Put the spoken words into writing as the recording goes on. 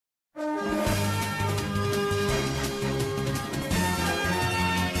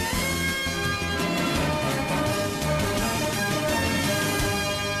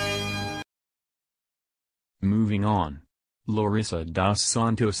Moving on. Larissa Dos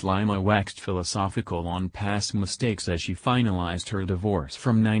Santos Lima waxed philosophical on past mistakes as she finalized her divorce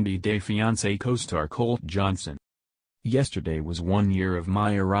from 90-Day Fiance co-star Colt Johnson. Yesterday was 1 year of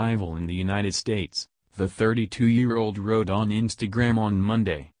my arrival in the United States, the 32-year-old wrote on Instagram on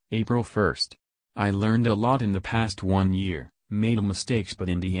Monday, April 1st. I learned a lot in the past 1 year, made mistakes, but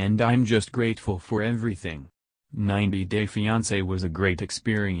in the end I'm just grateful for everything. 90-Day Fiance was a great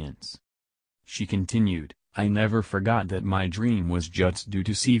experience. She continued, I never forgot that my dream was just due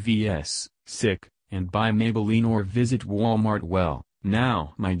to CVS, sick, and buy Maybelline or visit Walmart. Well,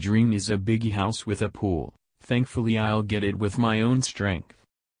 now my dream is a biggie house with a pool. Thankfully I'll get it with my own strength.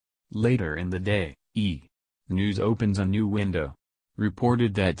 Later in the day, E! News opens a new window.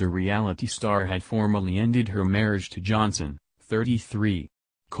 Reported that the reality star had formally ended her marriage to Johnson, 33.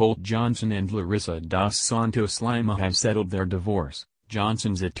 Colt Johnson and Larissa Dos Santos Lima have settled their divorce,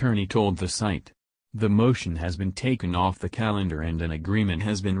 Johnson's attorney told the site. The motion has been taken off the calendar and an agreement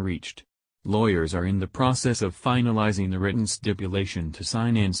has been reached. Lawyers are in the process of finalizing the written stipulation to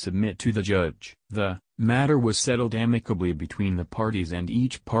sign and submit to the judge. The matter was settled amicably between the parties and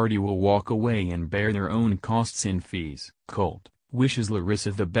each party will walk away and bear their own costs and fees. Colt wishes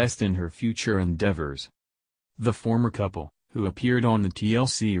Larissa the best in her future endeavors. The former couple, who appeared on the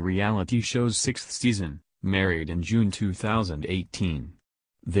TLC reality show's 6th season, married in June 2018.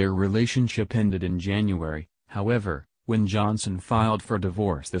 Their relationship ended in January, however, when Johnson filed for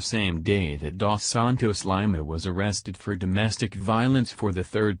divorce the same day that Dos Santos Lima was arrested for domestic violence for the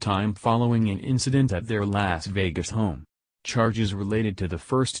third time following an incident at their Las Vegas home. Charges related to the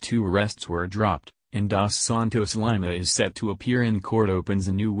first 2 arrests were dropped, and Dos Santos Lima is set to appear in court opens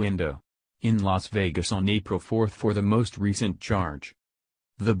a new window in Las Vegas on April 4 for the most recent charge.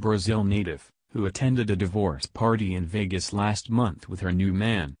 The Brazil native, who attended a divorce party in Vegas last month with her new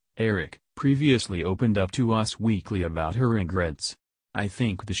man, Eric, previously opened up to Us Weekly about her regrets. I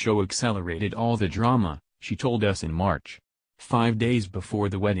think the show accelerated all the drama, she told us in March. 5 days before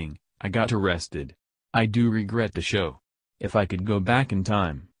the wedding, I got arrested. I do regret the show. If I could go back in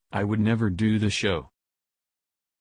time, I would never do the show.